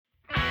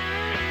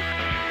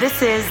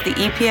This is the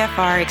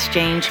EPFR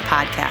Exchange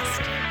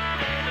podcast.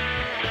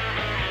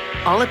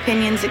 All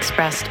opinions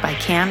expressed by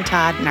Cam,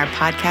 Todd, and our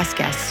podcast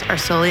guests are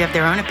solely of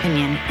their own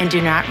opinion and do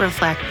not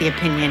reflect the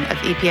opinion of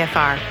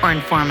EPFR or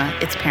Informa,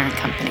 its parent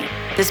company.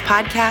 This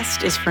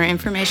podcast is for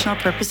informational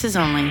purposes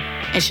only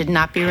and should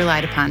not be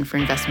relied upon for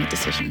investment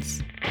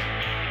decisions.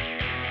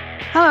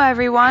 Hello,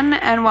 everyone,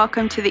 and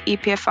welcome to the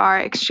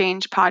EPFR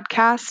Exchange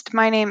podcast.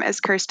 My name is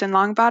Kirsten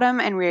Longbottom,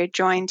 and we are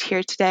joined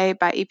here today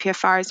by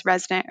EPFR's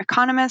resident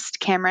economist,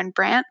 Cameron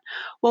Brandt.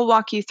 We'll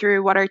walk you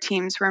through what our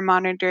teams were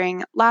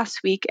monitoring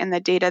last week and the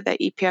data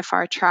that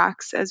EPFR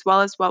tracks, as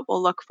well as what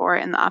we'll look for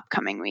in the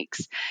upcoming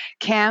weeks.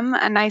 Cam,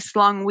 a nice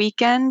long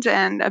weekend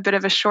and a bit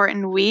of a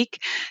shortened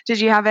week.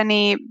 Did you have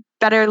any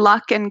better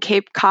luck in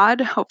Cape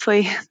Cod?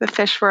 Hopefully the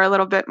fish were a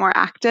little bit more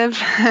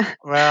active.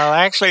 Well,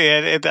 actually,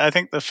 I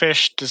think the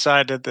fish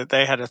decided that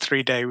they had a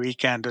 3-day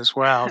weekend as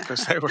well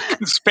because they were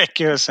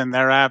conspicuous in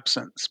their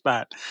absence.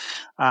 But,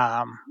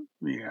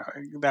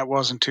 that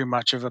wasn't too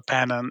much of a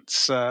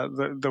penance.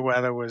 The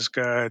weather was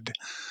good.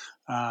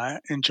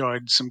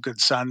 Enjoyed some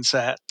good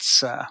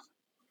sunsets.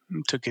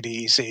 Took it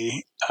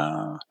easy.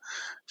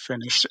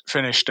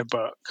 Finished a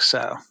book.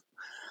 So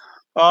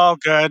all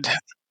good.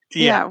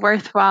 Yeah,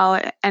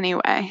 worthwhile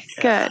anyway.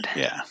 Yeah, Good.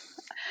 Yeah.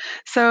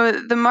 So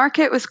the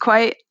market was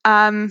quite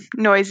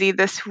noisy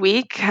this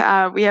week.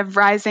 We have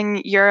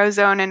rising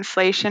Eurozone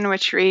inflation,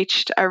 which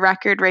reached a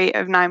record rate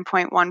of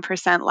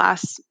 9.1%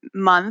 last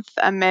month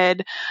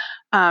amid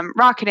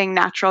rocketing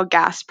natural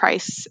gas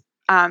price.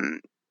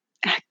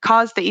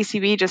 Caused the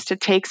ECB just to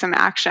take some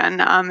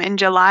action. In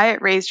July,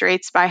 it raised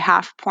rates by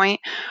 0.5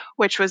 point,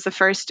 which was the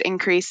first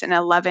increase in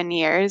 11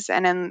 years.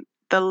 And in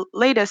the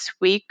latest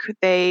week,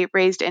 they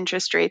raised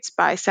interest rates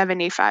by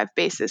 75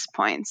 basis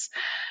points.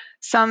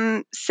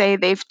 Some say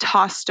they've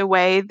tossed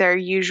away their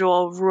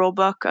usual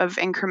rulebook of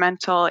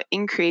incremental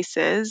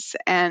increases,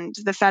 and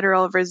the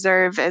Federal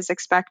Reserve is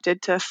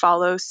expected to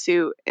follow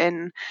suit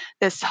in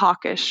this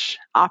hawkish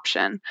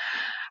option.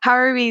 How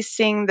are we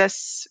seeing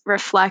this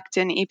reflect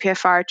in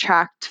EPFR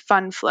tracked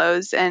fund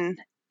flows? And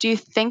do you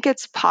think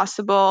it's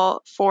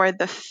possible for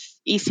the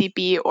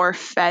ECB or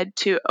Fed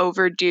to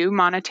overdo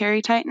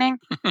monetary tightening?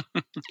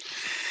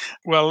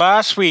 Well,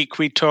 last week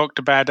we talked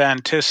about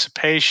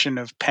anticipation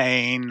of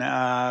pain.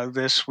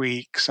 This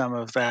week, some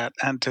of that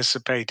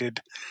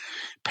anticipated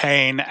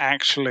pain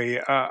actually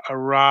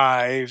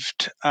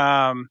arrived.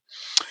 In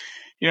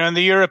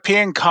the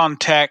European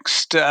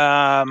context,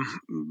 there's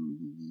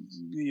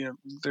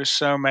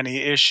so many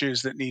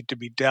issues that need to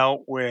be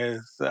dealt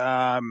with.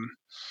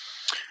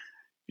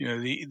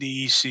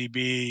 The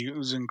ECB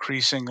was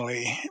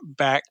increasingly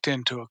backed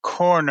into a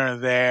corner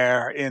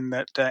there in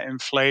that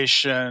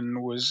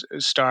inflation was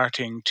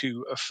starting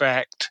to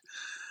affect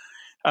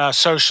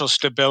social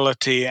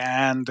stability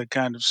and the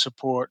kind of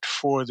support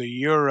for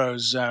the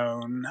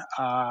Eurozone.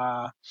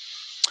 A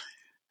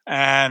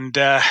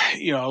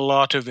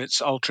lot of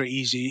its ultra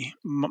easy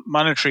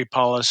monetary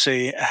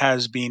policy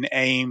has been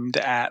aimed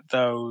at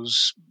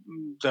those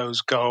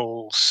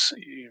goals.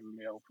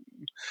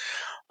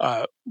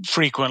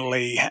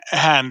 Frequently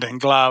hand in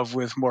glove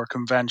with more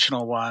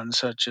conventional ones,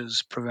 such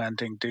as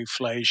preventing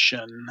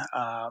deflation.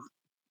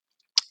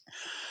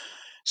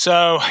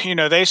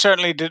 They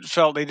certainly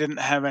felt they didn't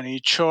have any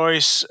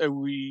choice.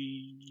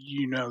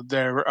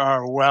 There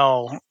are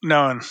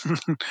well-known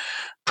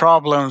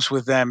problems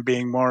with them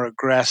being more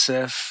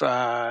aggressive.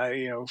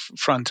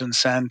 Front and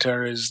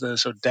center is the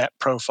sort of debt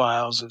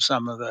profiles of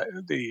some of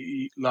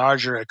the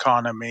larger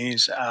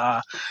economies.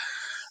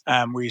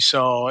 We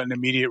saw an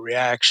immediate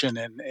reaction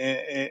in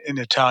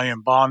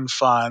Italian bond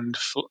fund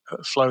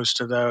flows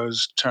to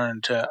those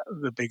turned to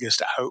the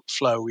biggest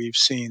outflow we've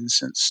seen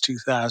since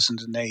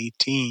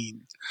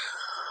 2018.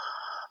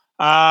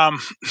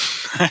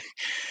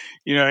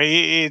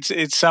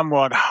 It's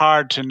somewhat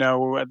hard to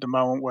know at the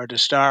moment where to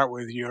start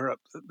with Europe.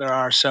 There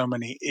are so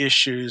many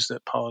issues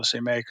that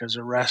policymakers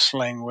are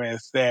wrestling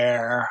with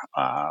there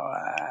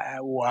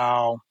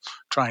while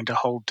trying to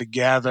hold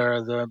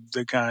together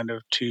the kind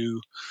of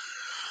two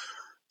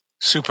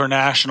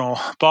supranational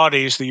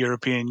bodies, the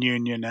European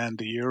Union and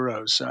the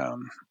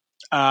Eurozone.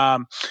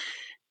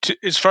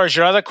 As far as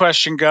your other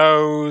question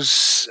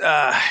goes,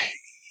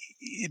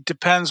 it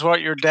depends what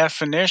your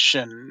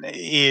definition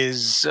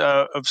is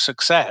of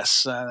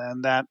success,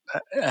 and that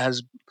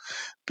has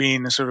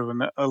been a sort of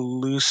an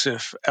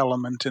elusive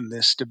element in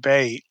this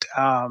debate.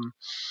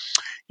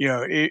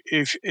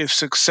 If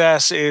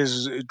success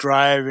is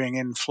driving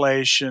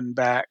inflation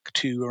back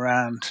to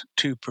around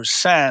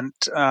 2%,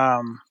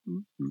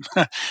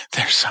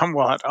 they're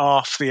somewhat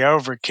off the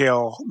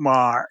overkill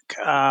mark.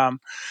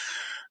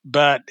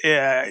 But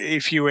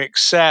if you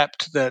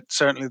accept that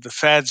certainly the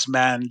Fed's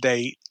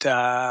mandate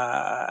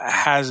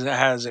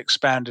has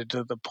expanded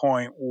to the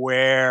point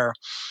where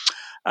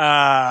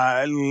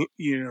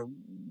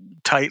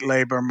tight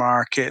labor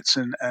markets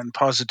and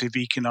positive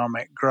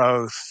economic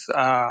growth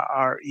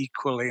are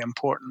equally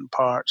important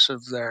parts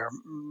of their,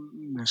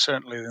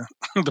 certainly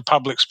the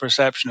public's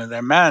perception of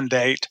their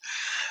mandate.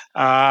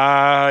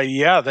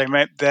 They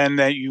might then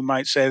that you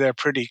might say they're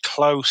pretty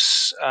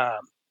close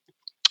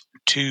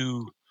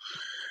to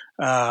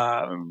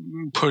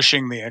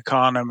pushing the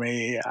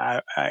economy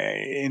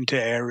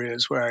into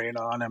areas where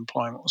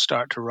unemployment will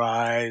start to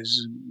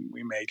rise.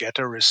 We may get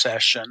a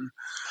recession.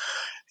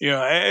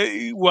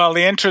 While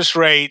the interest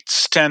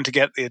rates tend to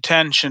get the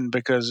attention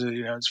because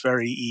it's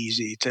very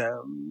easy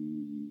to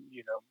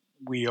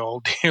we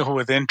all deal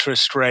with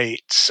interest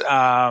rates.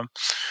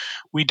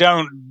 We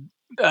don't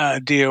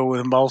deal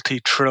with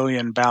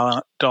multi-trillion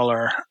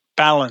dollar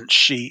balance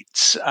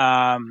sheets,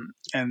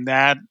 and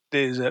that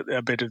is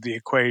a bit of the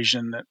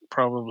equation that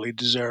probably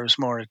deserves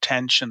more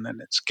attention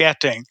than it's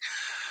getting.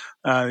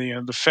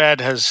 The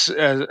Fed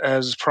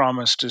has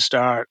promised to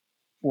start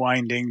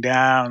winding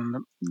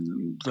down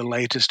the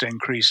latest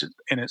increase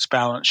in its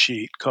balance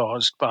sheet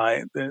caused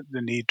by the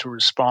need to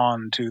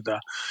respond to the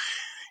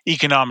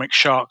economic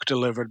shock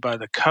delivered by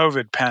the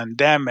COVID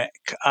pandemic.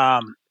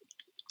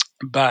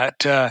 But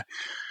the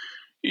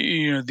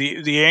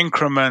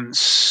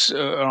increments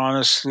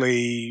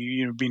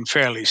honestly been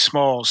fairly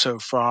small so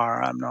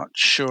far. I'm not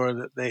sure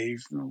that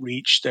they've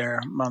reached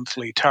their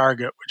monthly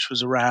target, which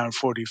was around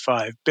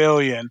 45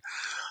 billion.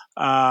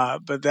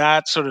 But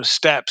that sort of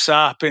steps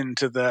up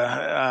into the,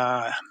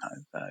 I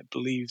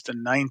believe, the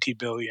 90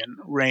 billion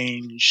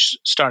range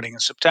starting in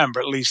September.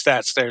 At least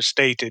that's their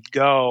stated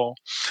goal.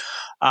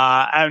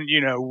 And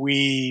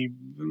we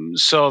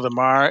saw the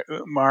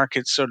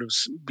markets sort of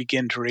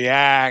begin to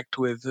react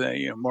with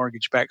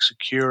mortgage-backed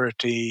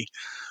security,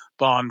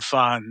 bond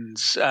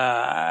funds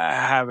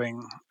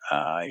having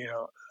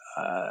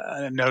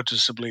a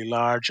noticeably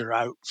larger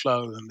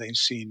outflow than they've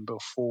seen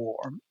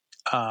before.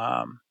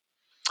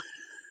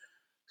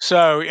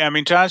 So,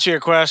 to answer your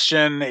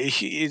question,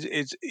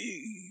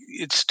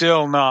 it's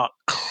still not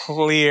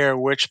clear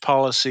which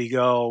policy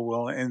goal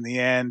will, in the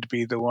end,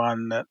 be the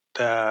one that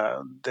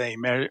they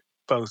measure,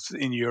 both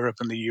in Europe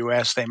and the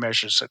US, they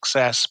measure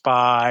success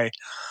by.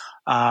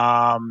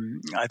 I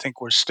think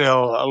we're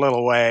still a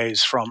little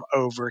ways from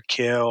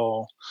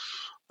overkill,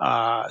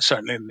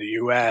 certainly in the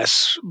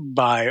US,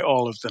 by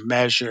all of the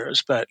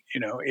measures. But,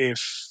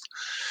 if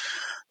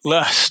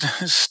less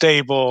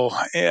stable,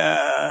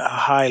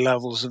 high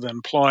levels of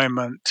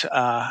employment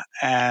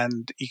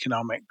and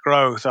economic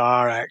growth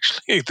are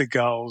actually the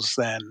goals,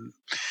 then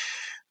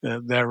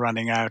they're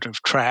running out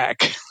of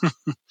track.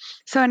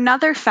 So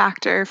another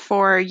factor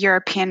for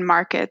European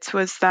markets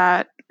was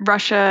that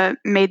Russia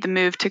made the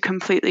move to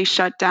completely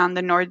shut down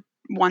the Nord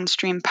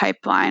Stream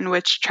pipeline,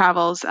 which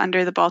travels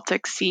under the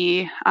Baltic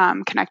Sea,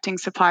 connecting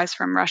supplies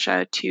from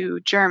Russia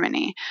to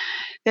Germany.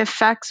 The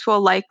effects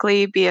will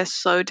likely be a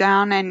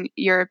slowdown in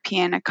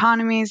European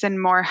economies and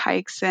more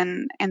hikes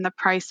in the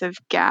price of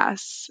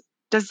gas.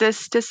 Does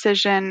this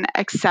decision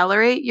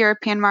accelerate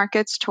European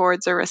markets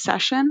towards a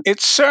recession?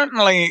 It's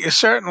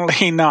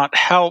certainly not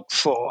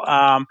helpful.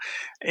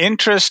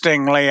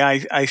 Interestingly,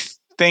 I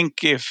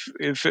think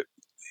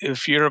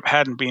if Europe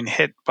hadn't been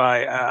hit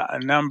by a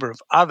number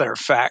of other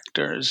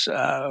factors,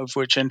 of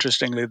which,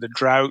 interestingly, the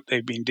drought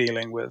they've been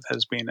dealing with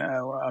has been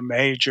a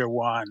major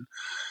one,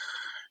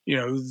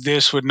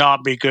 this would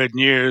not be good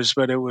news,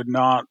 but it would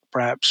not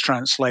perhaps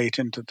translate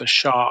into the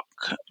shock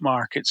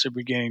markets are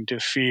beginning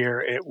to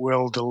fear it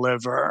will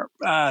deliver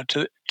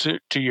to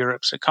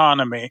Europe's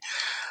economy.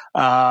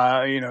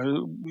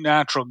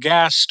 Natural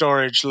gas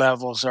storage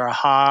levels are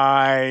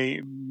high.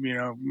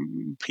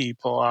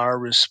 People are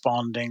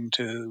responding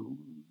to,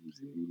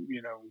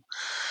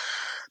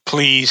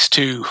 pleas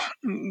to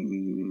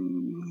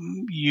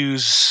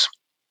use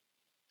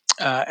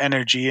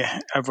energy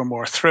ever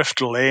more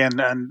thriftily, and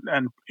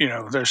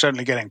they're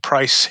certainly getting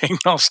price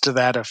signals to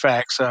that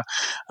effect. So,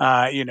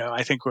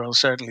 I think we'll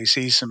certainly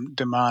see some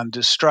demand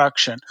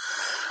destruction.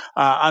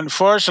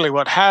 Unfortunately,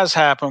 what has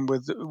happened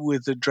with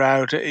the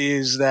drought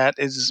is that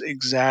it's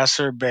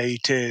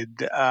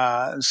exacerbated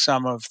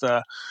some of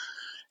the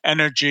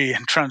energy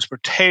and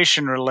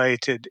transportation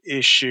related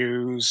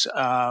issues.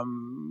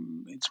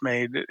 It's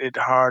made it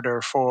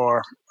harder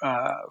for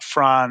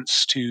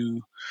France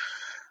to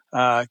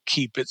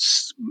keep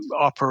its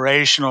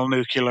operational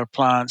nuclear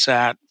plants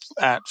at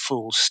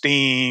full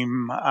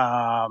steam.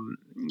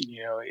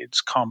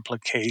 It's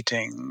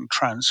complicating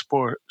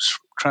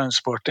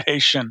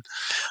transportation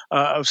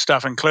of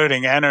stuff,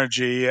 including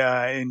energy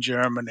in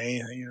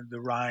Germany.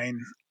 The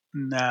Rhine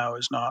now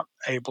is not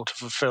able to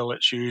fulfill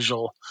its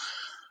usual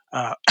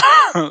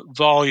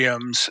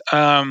volumes.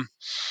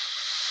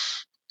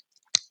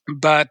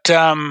 But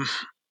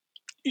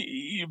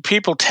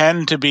people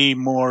tend to be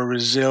more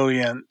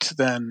resilient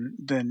than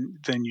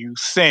you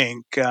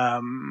think.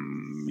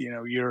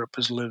 Europe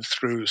has lived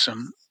through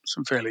some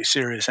fairly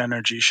serious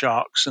energy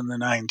shocks in the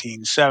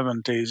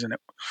 1970s, and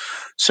it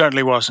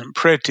certainly wasn't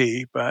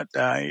pretty. But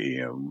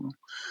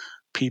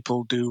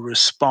people do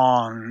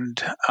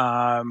respond.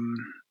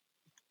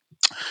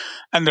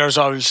 And there's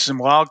obviously some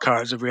wild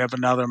cards. If we have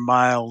another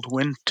mild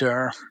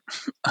winter,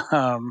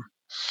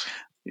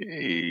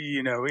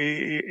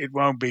 it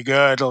won't be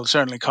good. It'll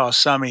certainly cause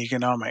some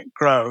economic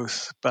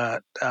growth,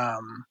 but there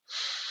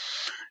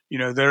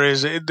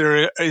is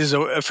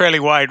a fairly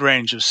wide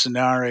range of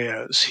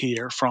scenarios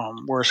here,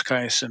 from worst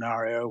case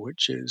scenario,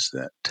 which is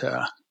that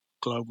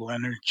global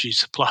energy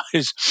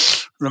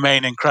supplies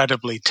remain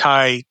incredibly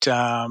tight.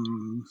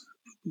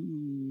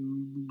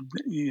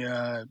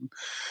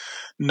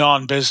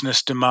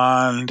 Non-business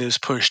demand is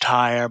pushed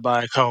higher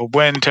by a cold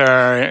winter,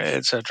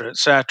 et cetera,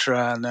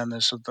 and then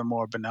there's the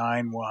more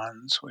benign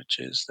ones, which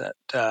is that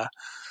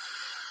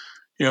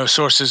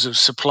sources of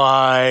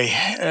supply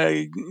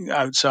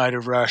outside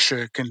of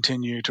Russia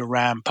continue to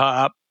ramp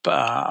up.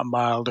 A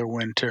milder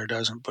winter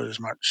doesn't put as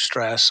much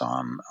stress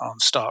on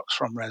stocks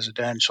from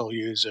residential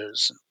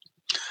users.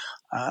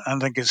 I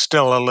think it's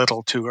still a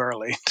little too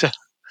early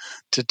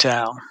to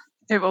tell.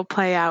 It will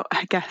play out,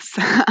 I guess.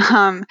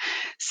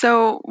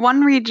 So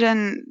one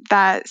region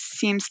that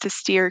seems to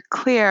steer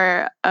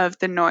clear of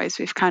the noise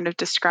we've kind of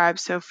described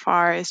so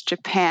far is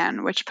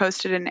Japan, which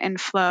posted an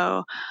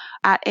inflow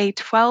at a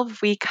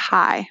 12-week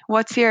high.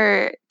 What's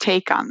your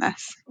take on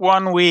this?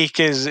 1 week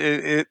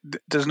it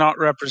does not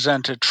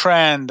represent a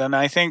trend, and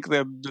I think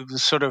the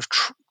sort of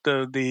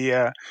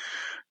the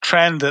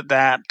trend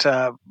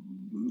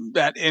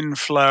that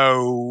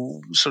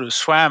inflow sort of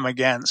swam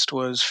against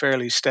was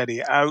fairly steady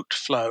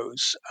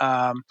outflows.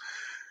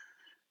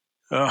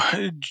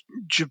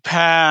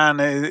 Japan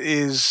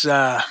is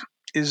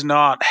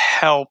not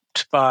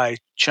helped by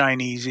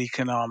Chinese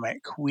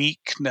economic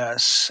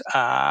weakness,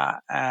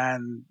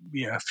 and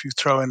if you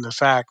throw in the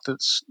fact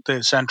that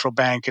the central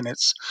bank in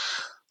its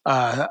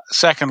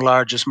second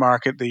largest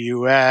market, the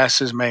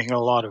U.S., is making a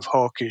lot of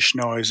hawkish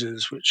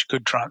noises, which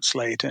could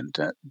translate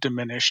into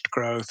diminished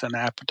growth and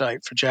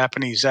appetite for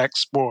Japanese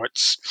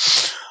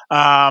exports.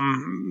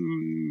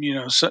 Some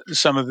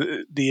of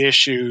the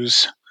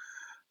issues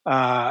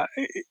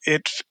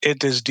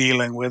it is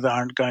dealing with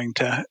aren't going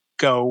to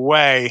go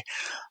away.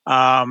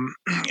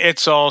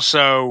 It's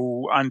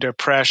also under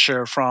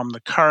pressure from the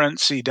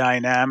currency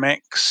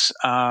dynamics.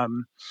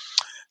 With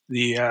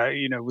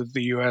the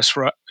U.S.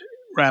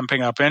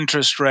 ramping up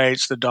interest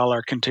rates, the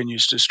dollar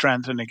continues to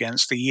strengthen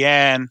against the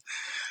yen.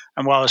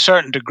 And while a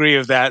certain degree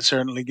of that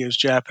certainly gives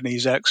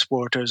Japanese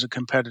exporters a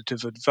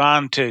competitive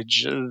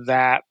advantage,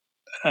 that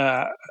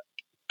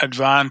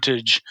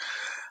advantage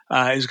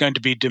is going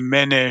to be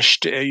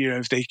diminished,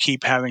 if they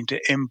keep having to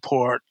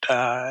import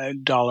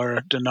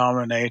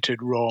dollar-denominated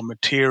raw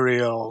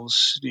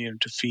materials,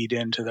 to feed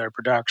into their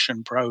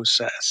production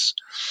process.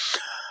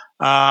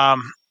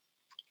 Though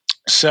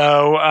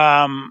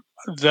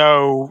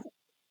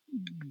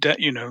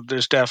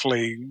there's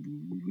definitely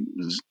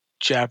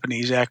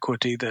Japanese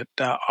equity that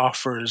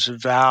offers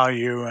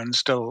value and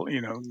still,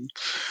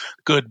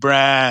 good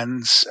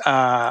brands.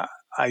 I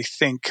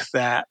think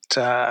that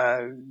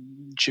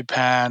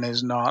Japan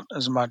is not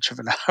as much of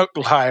an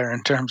outlier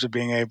in terms of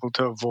being able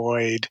to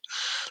avoid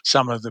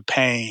some of the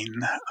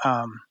pain.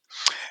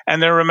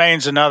 And there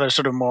remains another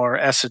sort of more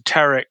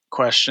esoteric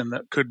question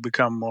that could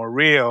become more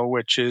real,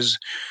 which is,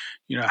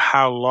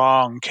 how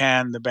long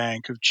can the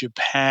Bank of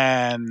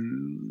Japan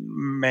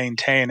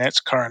maintain its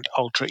current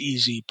ultra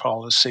easy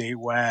policy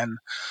when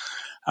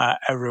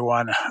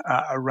everyone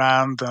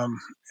around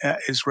them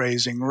is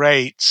raising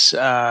rates?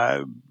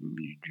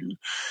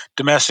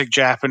 Domestic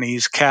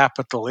Japanese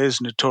capital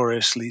is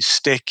notoriously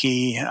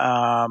sticky,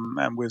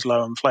 and with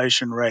low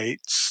inflation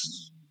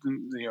rates,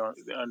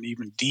 and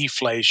even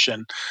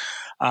deflation,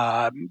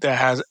 there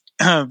has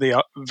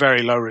the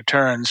very low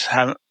returns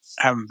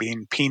haven't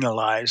been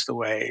penalized the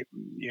way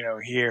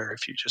here.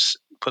 If you just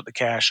put the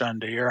cash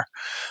under your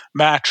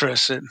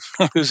mattress, it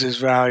loses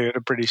value at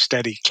a pretty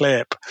steady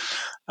clip.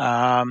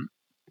 So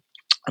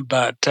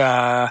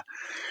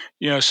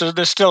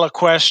there's still a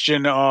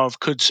question of,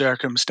 could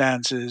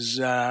circumstances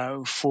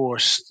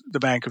force the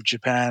Bank of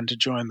Japan to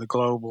join the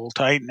global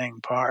tightening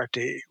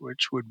party,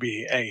 which would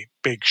be a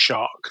big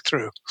shock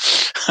through,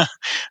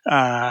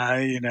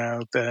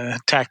 the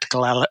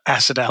tactical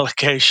asset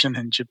allocation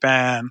in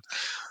Japan.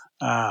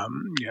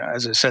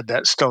 As I said,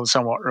 that's still a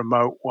somewhat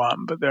remote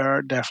one, but there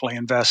are definitely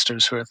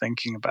investors who are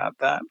thinking about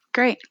that.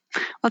 Great.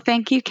 Well,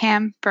 thank you,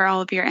 Cam, for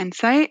all of your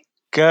insight.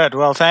 Good.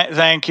 Well,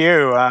 thank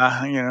you.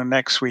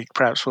 Next week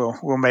perhaps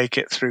we'll make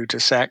it through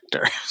to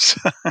sectors.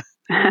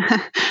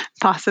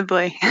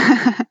 Possibly.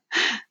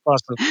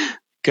 Awesome.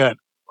 Good.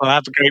 Well,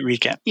 have a great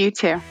weekend. You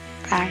too.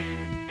 Bye.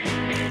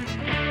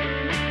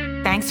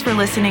 Thanks for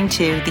listening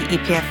to the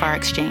EPFR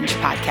Exchange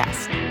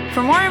podcast.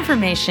 For more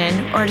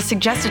information or to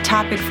suggest a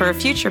topic for a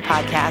future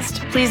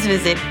podcast, please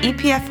visit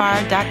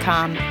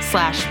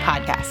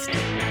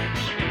epfr.com/podcast.